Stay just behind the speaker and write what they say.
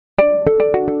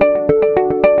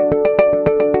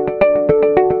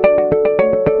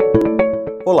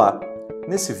Olá!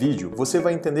 Nesse vídeo você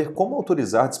vai entender como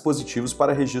autorizar dispositivos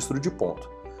para registro de ponto.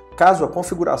 Caso a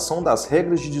configuração das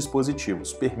regras de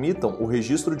dispositivos permitam o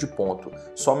registro de ponto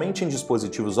somente em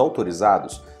dispositivos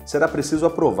autorizados, será preciso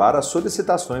aprovar as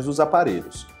solicitações dos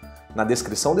aparelhos. Na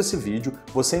descrição desse vídeo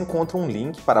você encontra um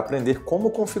link para aprender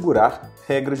como configurar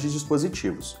regras de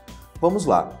dispositivos. Vamos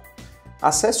lá!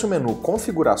 Acesse o menu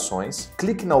Configurações,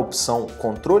 clique na opção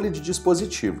Controle de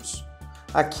dispositivos.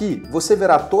 Aqui você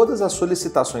verá todas as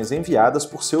solicitações enviadas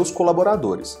por seus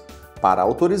colaboradores. Para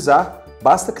autorizar,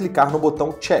 basta clicar no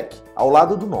botão Check, ao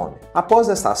lado do nome. Após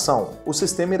esta ação, o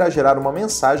sistema irá gerar uma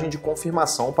mensagem de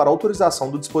confirmação para autorização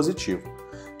do dispositivo.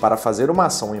 Para fazer uma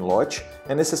ação em lote,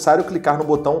 é necessário clicar no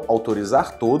botão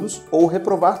Autorizar todos ou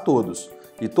Reprovar todos,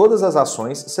 e todas as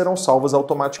ações serão salvas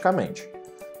automaticamente.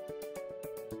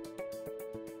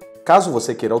 Caso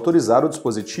você queira autorizar o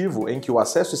dispositivo em que o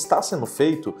acesso está sendo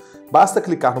feito, basta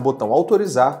clicar no botão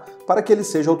Autorizar para que ele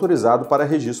seja autorizado para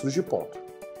registro de ponto.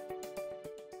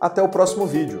 Até o próximo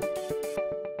vídeo!